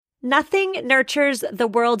Nothing nurtures the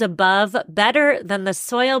world above better than the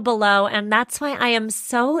soil below, and that's why I am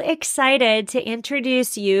so excited to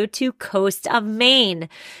introduce you to Coast of Maine.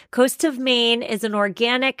 Coast of Maine is an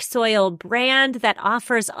organic soil brand that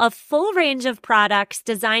offers a full range of products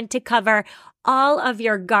designed to cover all of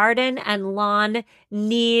your garden and lawn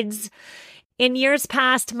needs. In years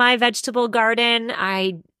past, my vegetable garden,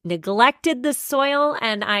 I neglected the soil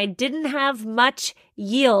and I didn't have much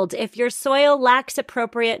yield. If your soil lacks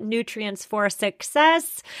appropriate nutrients for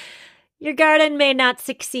success, your garden may not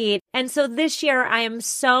succeed. And so this year, I am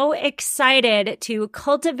so excited to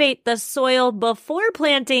cultivate the soil before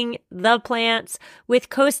planting the plants with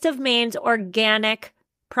Coast of Maine's organic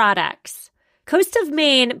products. Coast of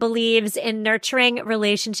Maine believes in nurturing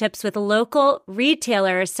relationships with local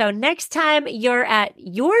retailers. So next time you're at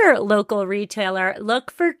your local retailer,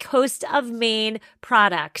 look for Coast of Maine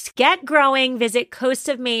products. Get growing. Visit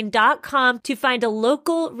coastofmaine.com to find a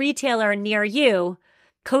local retailer near you.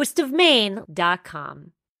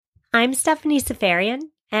 coastofmaine.com. I'm Stephanie Seferian,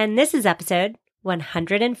 and this is episode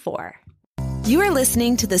 104. You are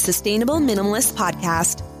listening to the Sustainable Minimalist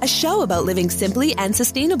Podcast, a show about living simply and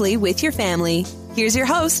sustainably with your family. Here's your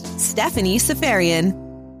host, Stephanie Seferian.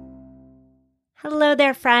 Hello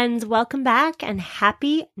there, friends. Welcome back and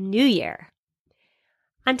Happy New Year.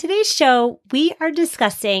 On today's show, we are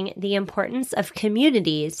discussing the importance of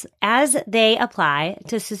communities as they apply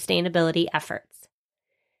to sustainability efforts.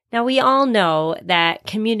 Now, we all know that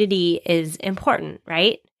community is important,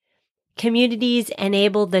 right? Communities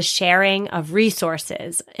enable the sharing of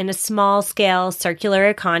resources in a small-scale circular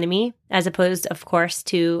economy, as opposed, of course,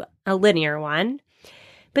 to a linear one.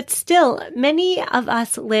 But still, many of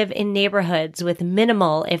us live in neighborhoods with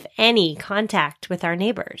minimal, if any, contact with our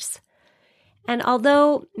neighbors. And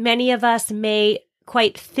although many of us may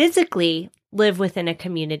quite physically live within a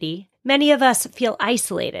community, many of us feel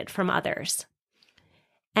isolated from others.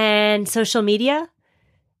 And social media?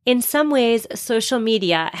 In some ways, social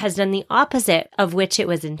media has done the opposite of which it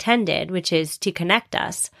was intended, which is to connect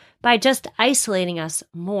us, by just isolating us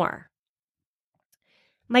more.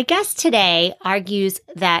 My guest today argues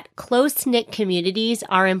that close-knit communities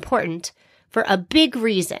are important for a big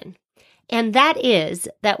reason, and that is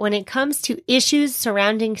that when it comes to issues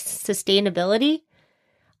surrounding sustainability,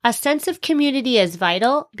 a sense of community is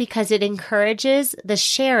vital because it encourages the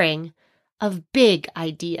sharing of big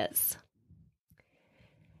ideas.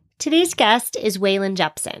 Today's guest is Waylon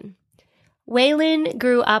Jepson. Waylon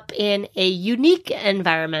grew up in a unique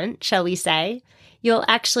environment, shall we say. You'll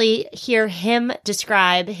actually hear him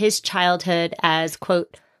describe his childhood as,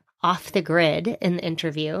 quote, off the grid in the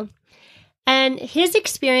interview. And his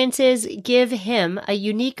experiences give him a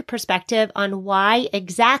unique perspective on why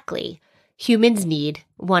exactly humans need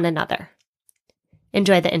one another.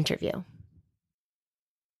 Enjoy the interview.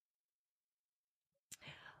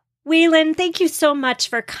 Waylon, thank you so much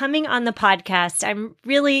for coming on the podcast. I'm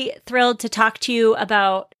really thrilled to talk to you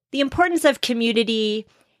about the importance of community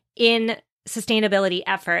in sustainability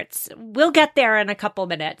efforts. We'll get there in a couple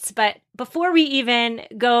minutes, but before we even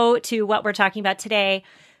go to what we're talking about today,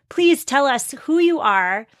 please tell us who you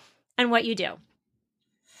are and what you do.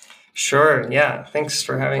 Sure. Yeah. Thanks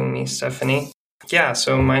for having me, Stephanie. Yeah,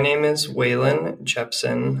 so my name is Waylon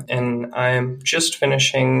Jepson, and I'm just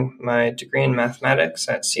finishing my degree in mathematics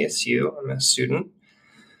at CSU. I'm a student,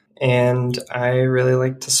 and I really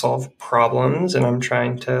like to solve problems, and I'm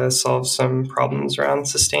trying to solve some problems around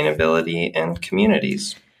sustainability and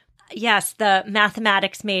communities. Yes, the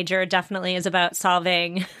mathematics major definitely is about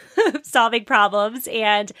solving problems.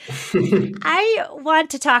 And I want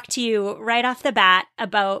to talk to you right off the bat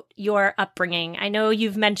about your upbringing. I know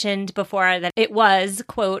you've mentioned before that it was,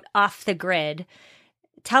 quote, off the grid.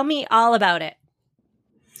 Tell me all about it.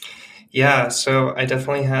 Yeah, so I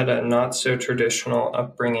definitely had a not so traditional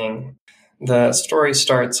upbringing. The story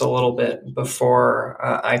starts a little bit before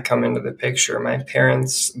I come into the picture. My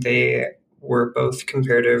parents, they were both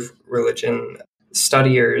comparative religion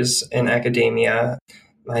studiers in academia.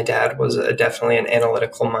 My dad was definitely an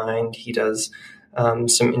analytical mind. He does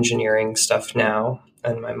some engineering stuff now,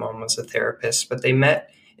 and my mom was a therapist. But they met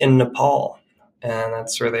in Nepal, and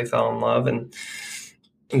that's where they fell in love. And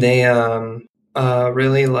they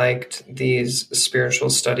really liked these spiritual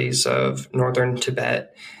studies of northern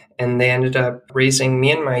Tibet, and they ended up raising me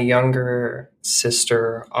and my younger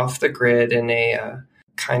sister off the grid in a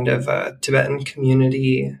kind of a Tibetan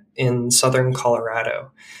community in southern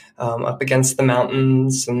Colorado, up against the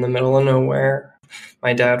mountains in the middle of nowhere.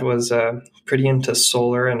 My dad was pretty into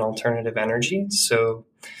solar and alternative energy, so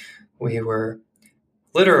we were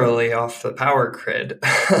literally off the power grid.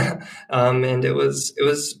 And it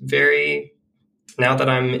was very now that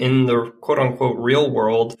I'm in the quote unquote real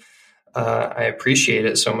world, I appreciate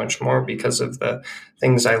it so much more because of the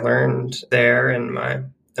things I learned there and my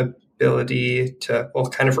ability to,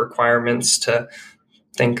 kind of requirements to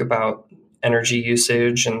think about energy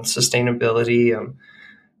usage and sustainability,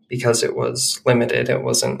 because it was limited. It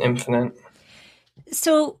wasn't infinite.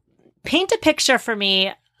 So paint a picture for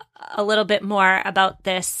me a little bit more about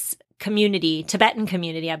this community, Tibetan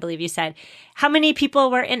community, I believe you said. How many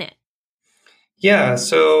people were in it? Yeah,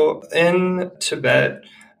 so in Tibet,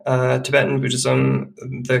 Tibetan Buddhism,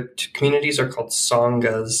 the communities are called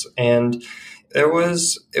sanghas, and it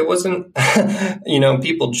wasn't,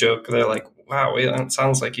 people joke, they're like, wow, it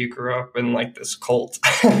sounds like you grew up in like this cult.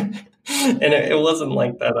 And it wasn't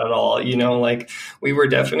like that at all. Like we were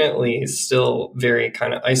definitely still very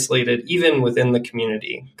kind of isolated, even within the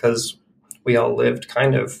community, because we all lived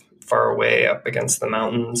kind of far away up against the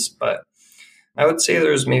mountains. But I would say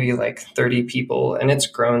there's maybe like 30 people, and it's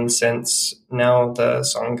grown since. Now the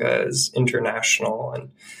Sangha is international and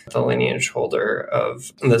the lineage holder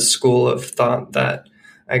of the school of thought that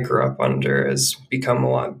I grew up under has become a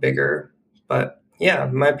lot bigger. But yeah,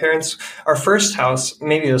 my parents, our first house,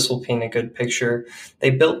 maybe this will paint a good picture.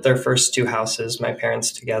 They built their first two houses, my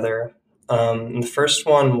parents together. The first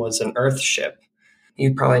one was an earth ship.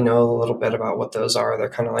 You probably know a little bit about what those are. They're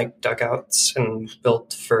kind of like dugouts and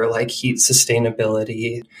built for like heat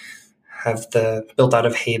sustainability, built out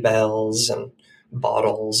of hay bales and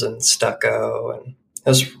bottles and stucco. And it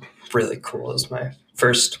was really cool. It was my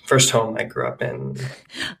first home I grew up in.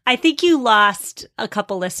 I think you lost a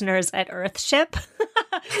couple listeners at Earthship.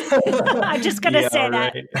 I'm just going to say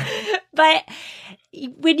that. But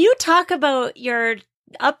when you talk about your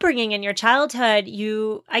upbringing and your childhood,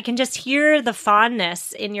 I can just hear the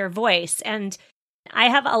fondness in your voice. And I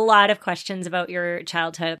have a lot of questions about your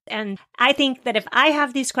childhood. And I think that if I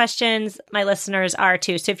have these questions, my listeners are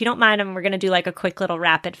too. So if you don't mind, we're going to do like a quick little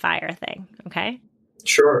rapid fire thing. Okay?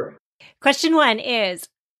 Sure. Question 1 is,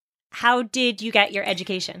 how did you get your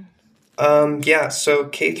education? So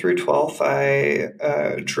K through 12, I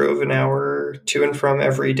drove an hour to and from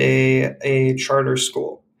every day a charter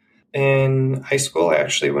school. In high school, I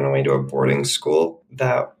actually went away to a boarding school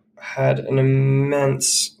that had an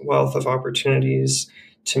immense wealth of opportunities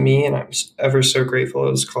to me, and I'm ever so grateful.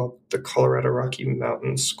 It was called the Colorado Rocky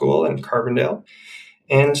Mountain School in Carbondale.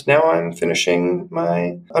 And now I'm finishing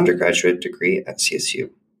my undergraduate degree at CSU.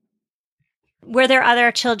 Were there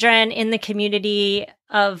other children in the community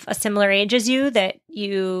of a similar age as you that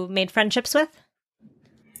you made friendships with?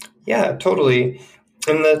 Yeah, totally.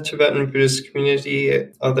 In the Tibetan Buddhist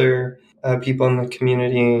community, other people in the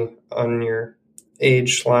community on your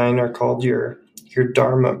age line are called your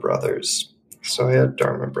Dharma brothers. So I had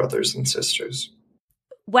Dharma brothers and sisters.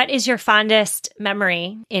 What is your fondest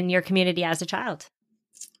memory in your community as a child?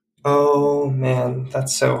 Oh, man,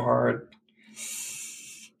 that's so hard.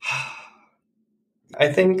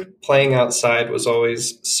 I think playing outside was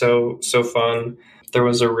always so fun. There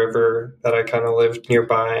was a river that I kind of lived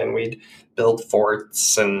nearby, and we'd build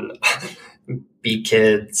forts and be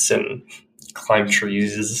kids and climb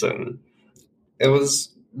trees, and it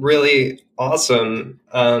was really awesome.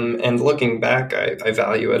 And looking back, I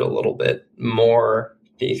value it a little bit more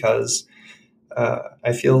because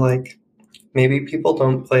I feel like maybe people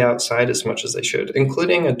don't play outside as much as they should,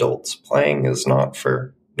 including adults. Playing is not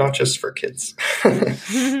just for kids.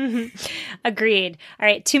 Agreed. All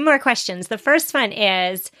right, 2 more questions. The first one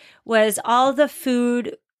is, was all the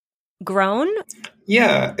food grown?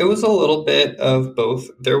 Yeah, it was a little bit of both.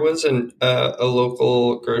 There was a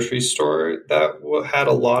local grocery store that had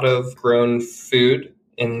a lot of grown food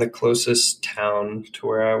in the closest town to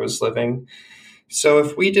where I was living. So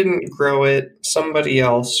if we didn't grow it, somebody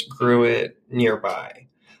else grew it nearby.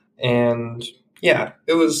 And yeah,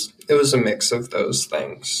 it was a mix of those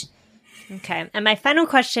things. Okay. And my final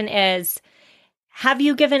question is, have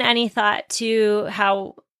you given any thought to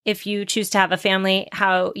how, if you choose to have a family,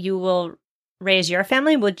 how you will raise your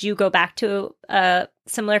family? Would you go back to a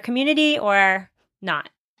similar community or not?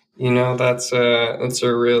 That's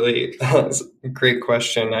a really great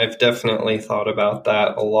question. I've definitely thought about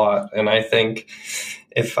that a lot. And I think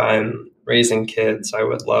if I'm raising kids, I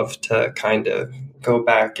would love to kind of go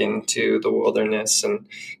back into the wilderness and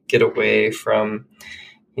get away from,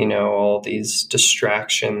 all these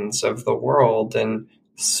distractions of the world and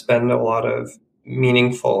spend a lot of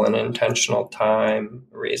meaningful and intentional time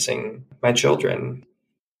raising my children.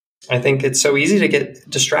 I think it's so easy to get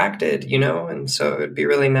distracted, and so it'd be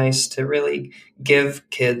really nice to really give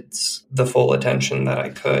kids the full attention that I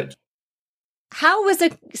could. How was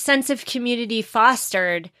a sense of community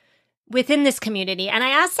fostered within this community? And I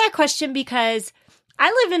asked that question because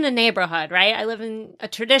I live in a neighborhood, right? I live in a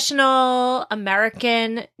traditional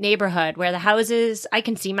American neighborhood where the houses, I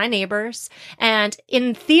can see my neighbors. And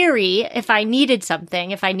in theory, if I needed something,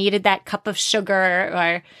 if I needed that cup of sugar,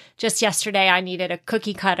 or just yesterday I needed a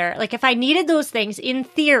cookie cutter, like if I needed those things, in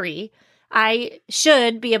theory, I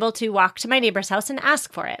should be able to walk to my neighbor's house and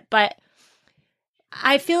ask for it. But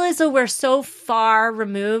I feel as though we're so far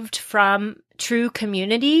removed from true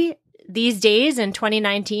community these days in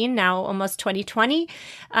 2019, now almost 2020,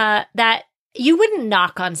 that you wouldn't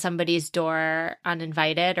knock on somebody's door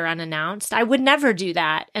uninvited or unannounced. I would never do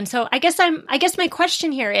that. And so I guess my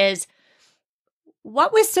question here is,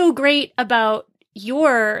 what was so great about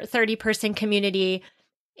your 30-person community,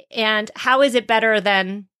 and how is it better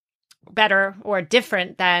or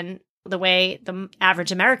different than the way the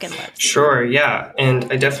average American lives? Sure, yeah.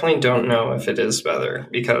 And I definitely don't know if it is better,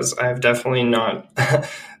 because I've definitely not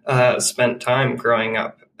spent time growing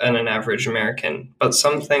up in an average American. But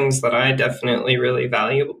some things that I definitely really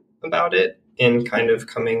value about it, in kind of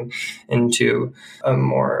coming into a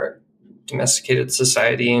more domesticated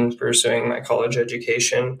society and pursuing my college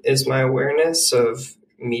education, is my awareness of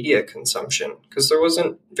media consumption, because there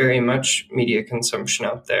wasn't very much media consumption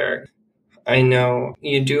out there. I know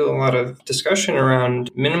you do a lot of discussion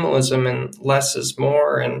around minimalism and less is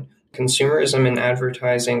more, and consumerism in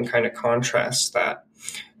advertising kind of contrasts that.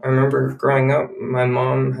 I remember growing up, my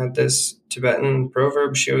mom had this Tibetan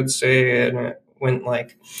proverb she would say, and it went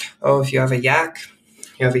like, oh, if you have a yak,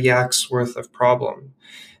 you have a yak's worth of problem.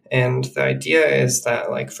 And the idea is that,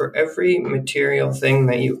 like, for every material thing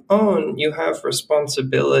that you own, you have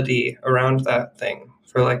responsibility around that thing.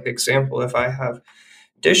 For, like, example, if I have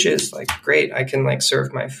dishes, like, great, I can, like,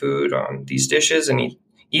 serve my food on these dishes and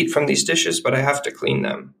eat from these dishes, but I have to clean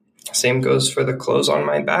them. Same goes for the clothes on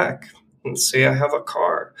my back. And say I have a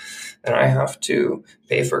car, and I have to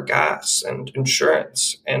pay for gas and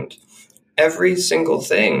insurance, and every single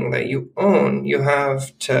thing that you own, you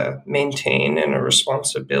have to maintain, and a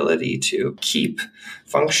responsibility to keep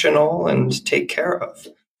functional and take care of.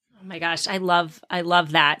 Oh my gosh, I love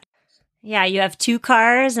that. Yeah, you have 2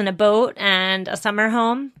 cars and a boat and a summer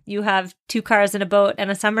home. You have 2 cars and a boat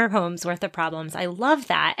and a summer home's worth of problems. I love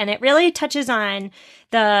that. And it really touches on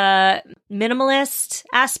the minimalist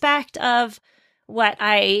aspect of what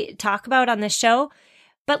I talk about on this show.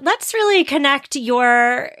 But let's really connect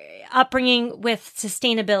your upbringing with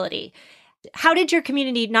sustainability. How did your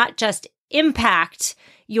community not just impact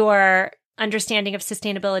your understanding of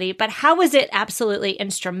sustainability, but how was it absolutely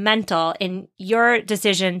instrumental in your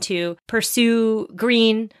decision to pursue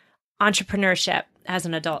green entrepreneurship as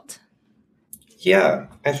an adult? Yeah,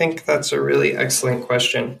 I think that's a really excellent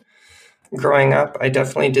question. Growing up, I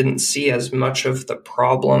definitely didn't see as much of the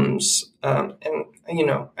problems. And,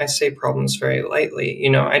 I say problems very lightly.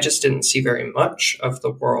 I just didn't see very much of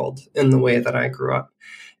the world in the way that I grew up.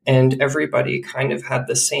 And everybody kind of had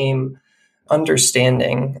the same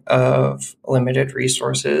understanding of limited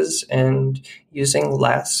resources and using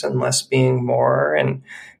less and less being more, and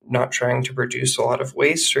not trying to produce a lot of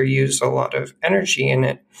waste or use a lot of energy. And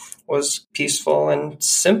it was peaceful and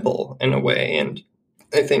simple in a way. And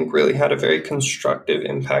I think really had a very constructive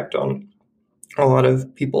impact on a lot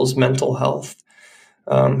of people's mental health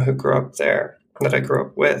who grew up there, that I grew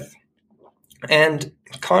up with. And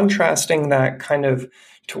contrasting that kind of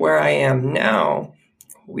to where I am now,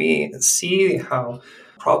 we see how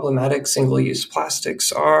problematic single-use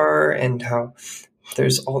plastics are, and how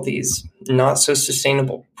there's all these not so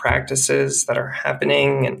sustainable practices that are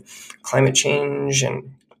happening, and climate change,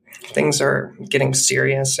 and things are getting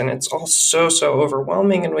serious, and it's all so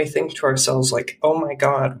overwhelming. And we think to ourselves, like, oh my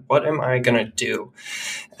God, what am I going to do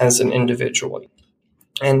as an individual?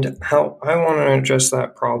 And how I want to address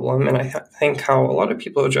that problem, and I think how a lot of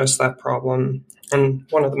people address that problem, and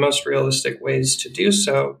one of the most realistic ways to do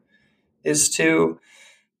so is to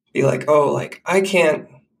be like, oh, like, I can't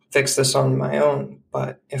fix this on my own,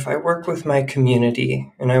 but if I work with my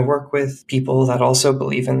community and I work with people that also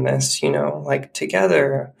believe in this, like,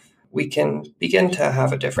 together, we can begin to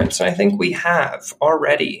have a difference. And I think we have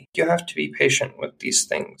already. You have to be patient with these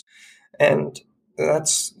things. And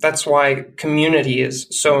that's why community is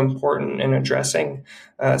so important in addressing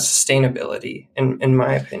sustainability, in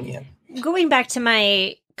my opinion. Going back to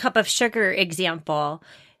my cup of sugar example,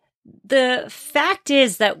 the fact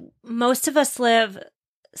is that most of us live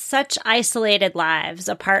such isolated lives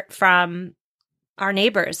apart from our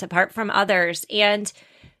neighbors, apart from others. And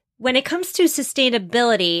when it comes to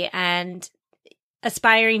sustainability and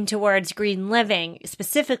aspiring towards green living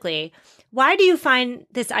specifically, why do you find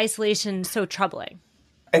this isolation so troubling?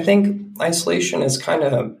 I think isolation is kind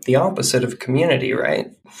of the opposite of community,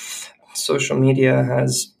 right? social media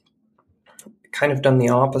has kind of done the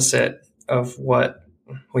opposite of what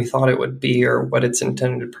we thought it would be or what its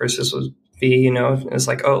intended purpose would be. It's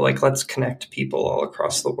like, oh, like, let's connect people all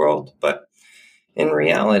across the world. But in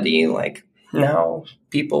reality, like, now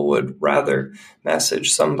people would rather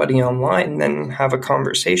message somebody online than have a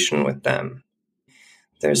conversation with them.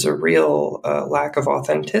 There's a real lack of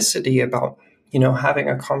authenticity about, having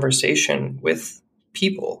a conversation with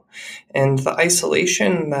people. And the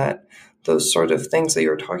isolation that those sort of things that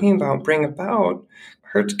you're talking about bring about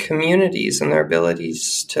hurt communities and their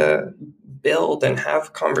abilities to build and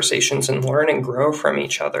have conversations and learn and grow from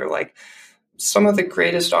each other. Like, some of the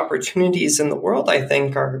greatest opportunities in the world, I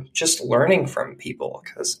think, are just learning from people,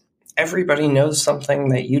 because everybody knows something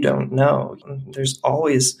that you don't know. There's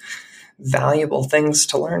always valuable things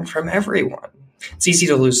to learn from everyone. It's easy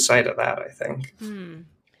to lose sight of that, I think.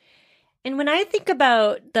 And when I think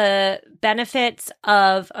about the benefits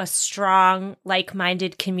of a strong,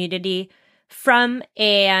 like-minded community from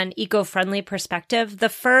an eco-friendly perspective, the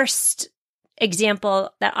first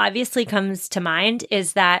example that obviously comes to mind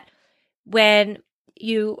is that when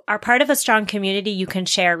you are part of a strong community, you can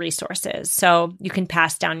share resources. So you can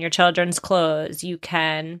pass down your children's clothes. You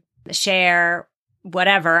can share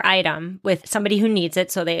whatever item with somebody who needs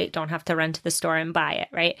it so they don't have to run to the store and buy it,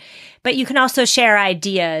 right? But you can also share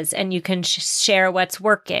ideas, and you can share what's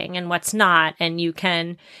working and what's not. And you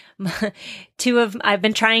can, I've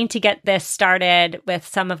been trying to get this started with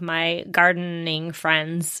some of my gardening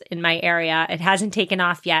friends in my area. It hasn't taken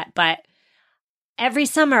off yet, but every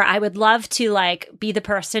summer, I would love to be the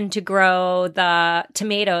person to grow the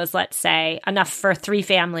tomatoes, let's say, enough for 3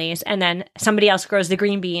 families. And then somebody else grows the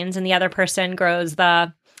green beans and the other person grows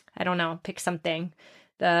the, I don't know, pick something,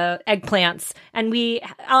 the eggplants. And we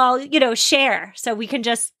all, share. So we can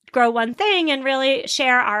just grow one thing and really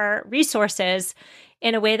share our resources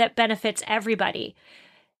in a way that benefits everybody.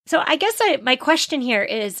 So I guess my question here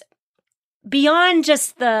is, beyond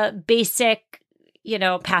just the basic,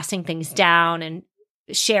 passing things down and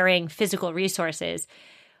sharing physical resources,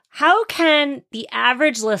 how can the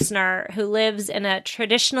average listener who lives in a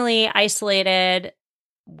traditionally isolated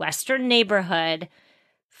Western neighborhood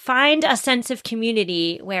find a sense of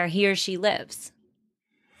community where he or she lives?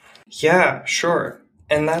 Yeah, sure.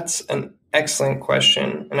 And that's an excellent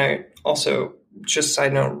question. And I also, just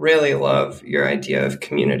side note, really love your idea of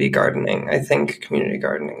community gardening. I think community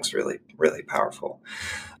gardening is really, really powerful.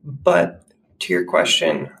 But to your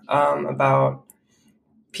question about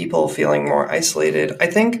people feeling more isolated, I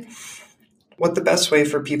think what the best way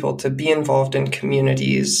for people to be involved in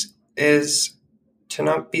communities is to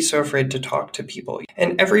not be so afraid to talk to people.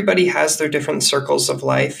 And everybody has their different circles of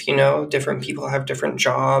life, different people have different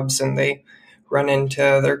jobs and they run into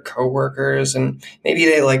their coworkers, and maybe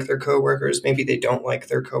they like their coworkers, maybe they don't like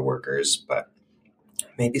their coworkers, but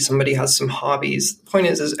maybe somebody has some hobbies. The point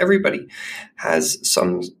is everybody has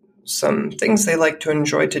some things they like to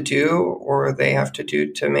enjoy to do, or they have to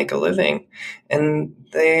do to make a living. And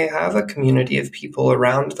they have a community of people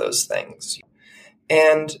around those things.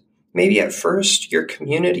 And maybe at first your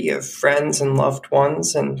community of friends and loved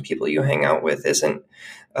ones and people you hang out with isn't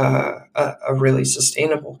a really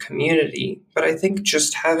sustainable community. But I think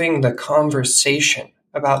just having the conversation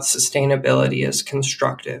about sustainability is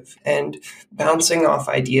constructive, and bouncing off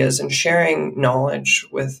ideas and sharing knowledge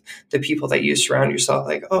with the people that you surround yourself,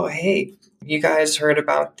 like, oh, hey, you guys heard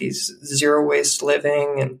about these zero waste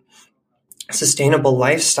living and sustainable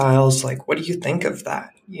lifestyles. Like, what do you think of that?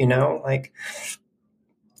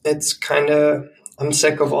 It's kind of, I'm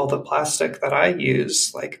sick of all the plastic that I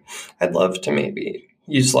use. Like, I'd love to maybe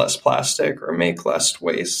use less plastic or make less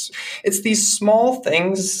waste. It's these small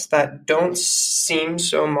things that don't seem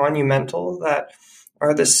so monumental that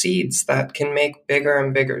are the seeds that can make bigger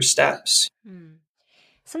and bigger steps.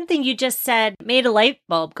 Something you just said made a light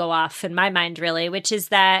bulb go off in my mind, really, which is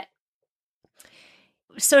that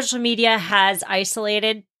social media has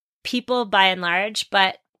isolated people by and large.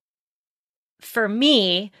 But for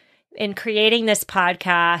me, in creating this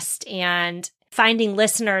podcast and finding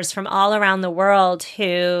listeners from all around the world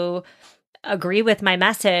who agree with my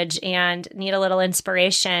message and need a little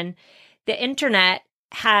inspiration, the internet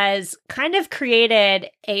has kind of created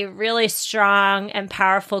a really strong and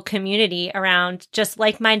powerful community around just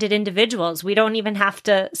like-minded individuals. We don't even have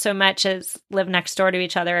to so much as live next door to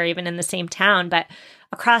each other or even in the same town, but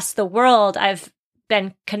across the world, I've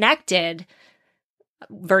been connected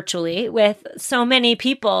virtually with so many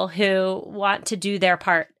people who want to do their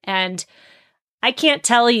part. And I can't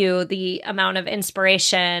tell you the amount of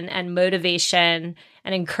inspiration and motivation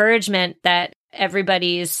and encouragement that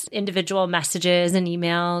everybody's individual messages and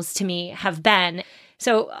emails to me have been.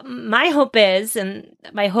 So my hope is, and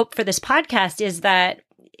my hope for this podcast is that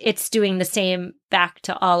it's doing the same back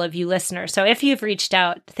to all of you listeners. So if you've reached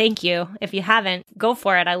out, thank you. If you haven't, go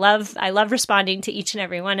for it. I love responding to each and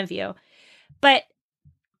every one of you. But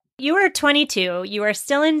you are 22, you are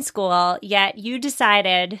still in school, yet you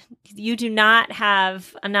decided you do not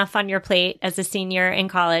have enough on your plate as a senior in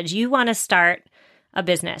college. You want to start a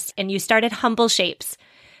business, and you started Humble Shapes.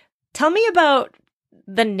 Tell me about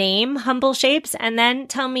the name Humble Shapes, and then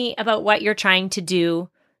tell me about what you're trying to do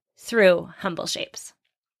through Humble Shapes.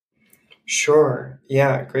 Sure.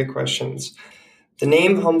 Yeah, great questions. The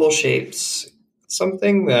name Humble Shapes,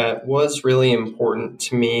 something that was really important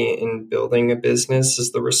to me in building a business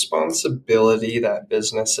is the responsibility that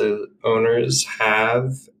business owners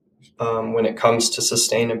have when it comes to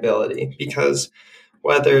sustainability. Because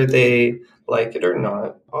whether they like it or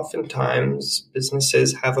not, oftentimes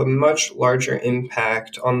businesses have a much larger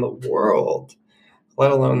impact on the world,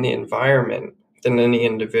 let alone the environment, than any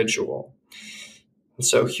individual. And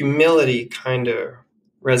so humility kind of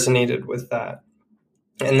resonated with that.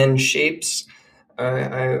 And then Shapes,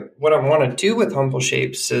 what I want to do with Humble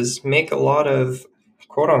Shapes is make a lot of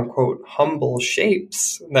quote unquote humble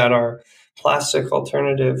shapes that are plastic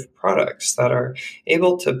alternative products that are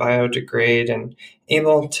able to biodegrade and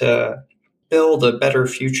able to build a better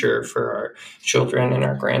future for our children and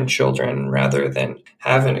our grandchildren rather than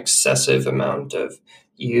have an excessive amount of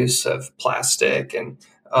use of plastic and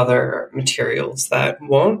other materials that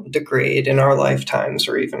won't degrade in our lifetimes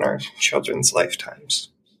or even our children's lifetimes.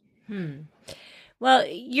 Well,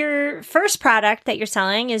 your first product that you're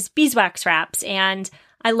selling is beeswax wraps, and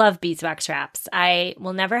I love beeswax wraps. I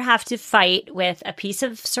will never have to fight with a piece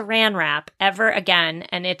of saran wrap ever again,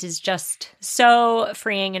 and it is just so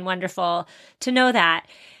freeing and wonderful to know that.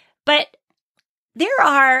 But there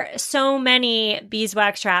are so many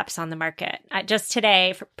beeswax wraps on the market. Just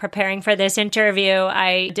today, preparing for this interview,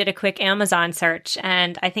 I did a quick Amazon search,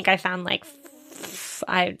 and I think I found like,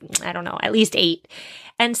 I don't know, at least 8.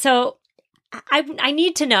 And so I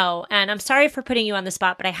need to know, and I'm sorry for putting you on the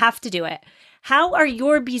spot, but I have to do it. How are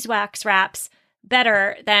your beeswax wraps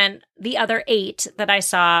better than the other 8 that I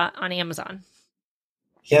saw on Amazon?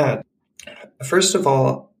 Yeah. First of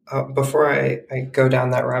all, before I go down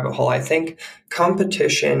that rabbit hole, I think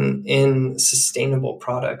competition in sustainable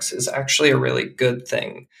products is actually a really good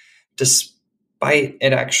thing, despite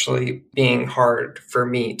it actually being hard for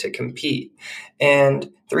me to compete.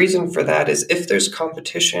 And the reason for that is if there's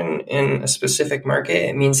competition in a specific market,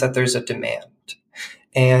 it means that there's a demand.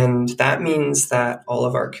 And that means that all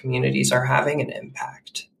of our communities are having an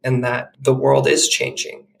impact and that the world is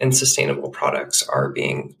changing and sustainable products are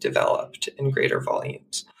being developed in greater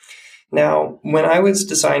volumes. Now, when I was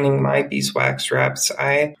designing my beeswax wraps,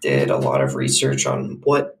 I did a lot of research on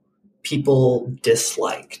what people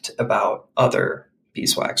disliked about other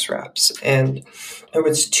beeswax wraps. And there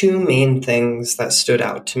was 2 main things that stood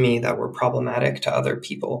out to me that were problematic to other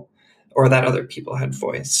people, or that other people had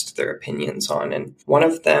voiced their opinions on. And one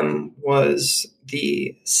of them was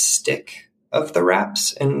the stick of the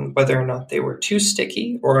wraps and whether or not they were too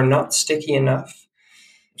sticky or not sticky enough.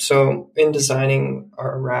 So in designing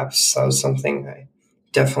our wraps, that was something I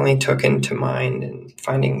definitely took into mind in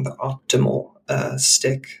finding the optimal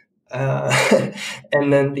stick.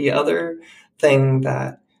 And then the other thing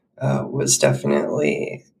that was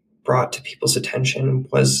definitely brought to people's attention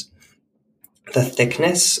was the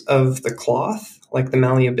thickness of the cloth, like the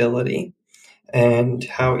malleability, and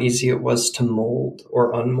how easy it was to mold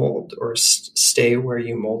or unmold or stay where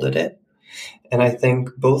you molded it. And I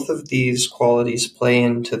think both of these qualities play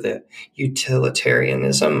into the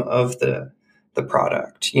utilitarianism of the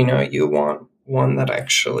product. You know, you want one that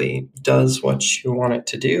actually does what you want it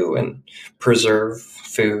to do and preserve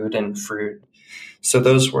food and fruit. So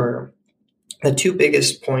those were the 2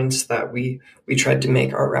 biggest points that we tried to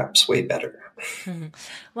make our wraps way better. Mm-hmm.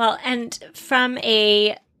 Well, and from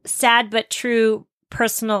a sad but true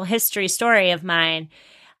personal history story of mine,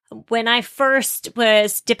 when I first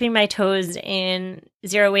was dipping my toes in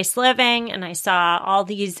zero waste living and I saw all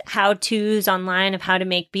these how-tos online of how to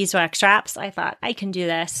make beeswax wraps, I thought, I can do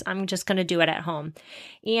this. I'm just going to do it at home.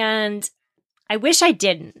 And I wish I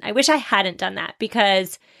didn't. I wish I hadn't done that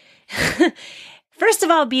because first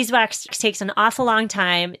of all, beeswax takes an awful long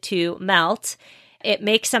time to melt. It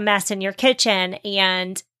makes a mess in your kitchen.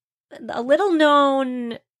 And a little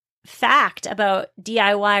known fact about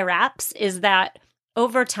DIY wraps is that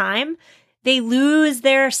over time, they lose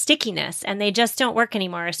their stickiness and they just don't work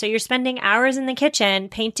anymore. So you're spending hours in the kitchen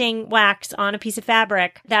painting wax on a piece of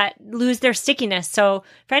fabric that lose their stickiness. So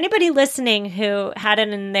for anybody listening who had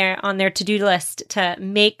it on their to-do list to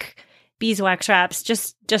make beeswax wraps.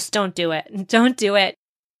 Just don't do it. Don't do it.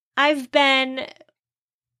 I've been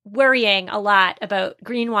worrying a lot about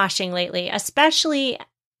greenwashing lately, especially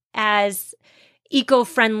as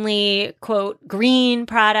eco-friendly, quote, green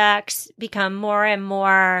products become more and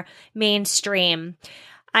more mainstream.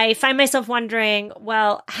 I find myself wondering,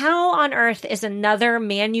 well, how on earth is another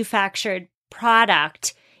manufactured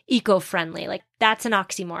product eco-friendly? Like, that's an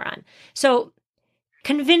oxymoron. So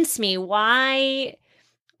convince me, why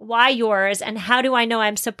yours, and how do I know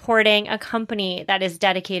I'm supporting a company that is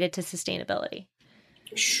dedicated to sustainability?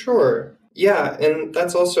 Sure. Yeah, and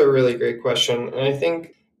that's also a really great question. And I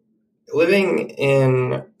think living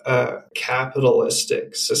in a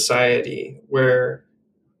capitalistic society where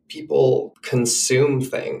people consume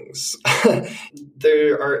things,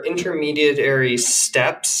 there are intermediary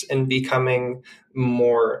steps in becoming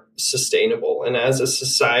more sustainable. And as a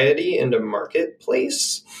society and a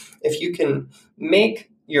marketplace, if you can make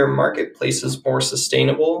your marketplaces more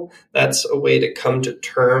sustainable, that's a way to come to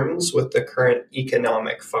terms with the current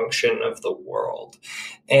economic function of the world.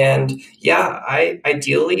 And yeah,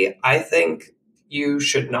 ideally, I think you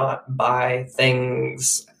should not buy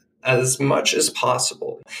things as much as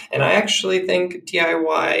possible. And I actually think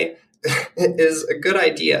DIY is a good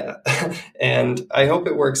idea. And I hope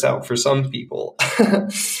it works out for some people.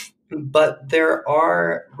 But there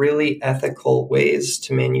are really ethical ways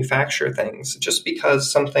to manufacture things. Just because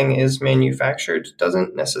something is manufactured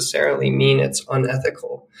doesn't necessarily mean it's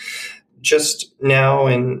unethical. Just now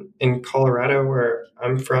in Colorado, where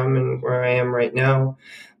I'm from and where I am right now,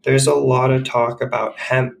 there's a lot of talk about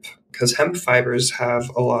hemp, because hemp fibers have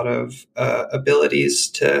a lot of abilities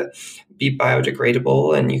to be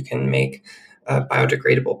biodegradable, and you can make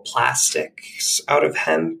biodegradable plastics out of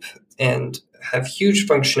hemp and have huge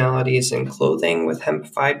functionalities in clothing with hemp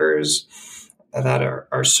fibers that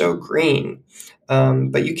are so green.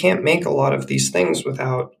 But you can't make a lot of these things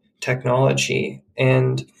without technology.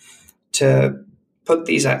 And to put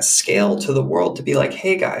these at scale to the world, to be like,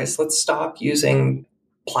 hey guys, let's stop using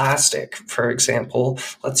plastic, for example.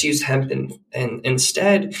 Let's use hemp, and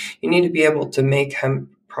instead, you need to be able to make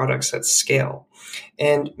hemp products at scale.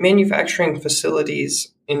 And manufacturing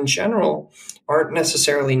facilities in general aren't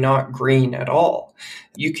necessarily not green at all.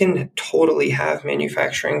 You can totally have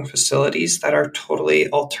manufacturing facilities that are totally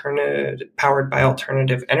powered by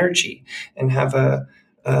alternative energy and have a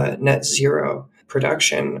net zero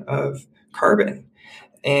production of carbon.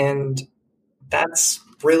 And that's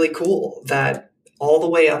really cool, that all the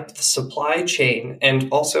way up the supply chain. And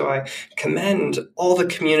also I commend all the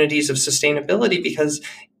communities of sustainability, because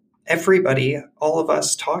everybody, all of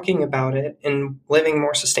us talking about it and living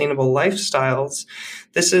more sustainable lifestyles,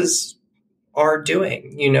 this is our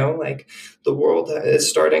doing, like the world is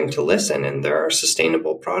starting to listen, and there are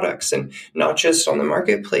sustainable products, and not just on the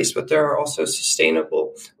marketplace, but there are also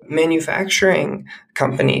sustainable manufacturing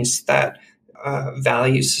companies that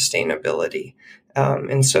value sustainability.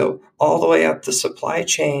 And so all the way up the supply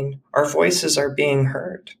chain, our voices are being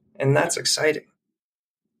heard, and that's exciting.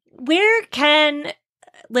 Where can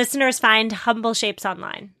listeners find Humble Shapes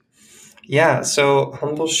online? Yeah, so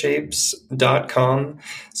humbleshapes.com,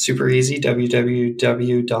 super easy,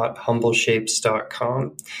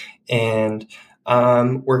 www.humbleshapes.com. And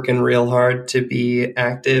I'm working real hard to be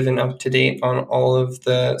active and up to date on all of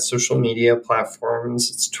the social media platforms.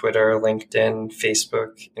 It's Twitter, LinkedIn,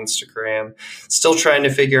 Facebook, Instagram. Still trying to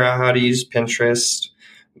figure out how to use Pinterest,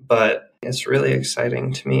 but it's really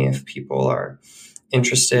exciting to me if people are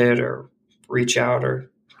interested or reach out, or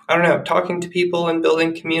I don't know, talking to people and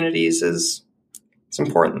building communities it's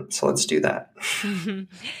important. So let's do that.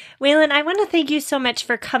 Waylon, I want to thank you so much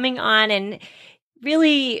for coming on and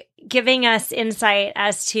really giving us insight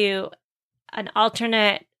as to an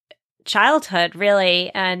alternate childhood,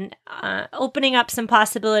 really, and opening up some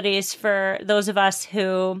possibilities for those of us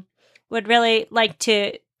who would really like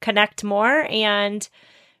to connect more and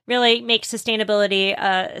really make sustainability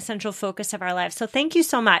a central focus of our lives. So thank you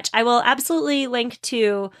so much. I will absolutely link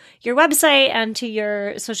to your website and to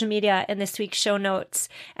your social media in this week's show notes.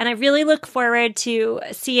 And I really look forward to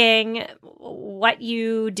seeing what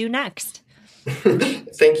you do next.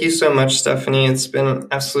 Thank you so much, Stephanie. It's been an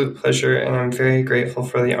absolute pleasure, and I'm very grateful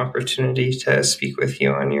for the opportunity to speak with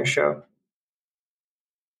you on your show.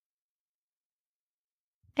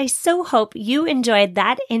 I so hope you enjoyed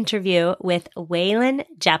that interview with Waylon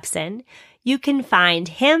Jepson. You can find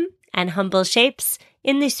him and Humble Shapes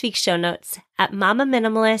in this week's show notes at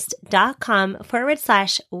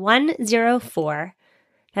mamaminimalist.com/104.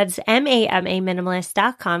 That's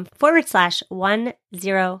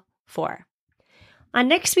mamaminimalist.com/104. On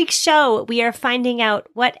next week's show, we are finding out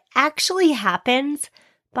what actually happens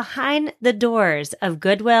behind the doors of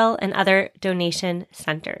Goodwill and other donation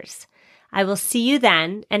centers. I will see you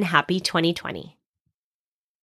then, and happy 2020.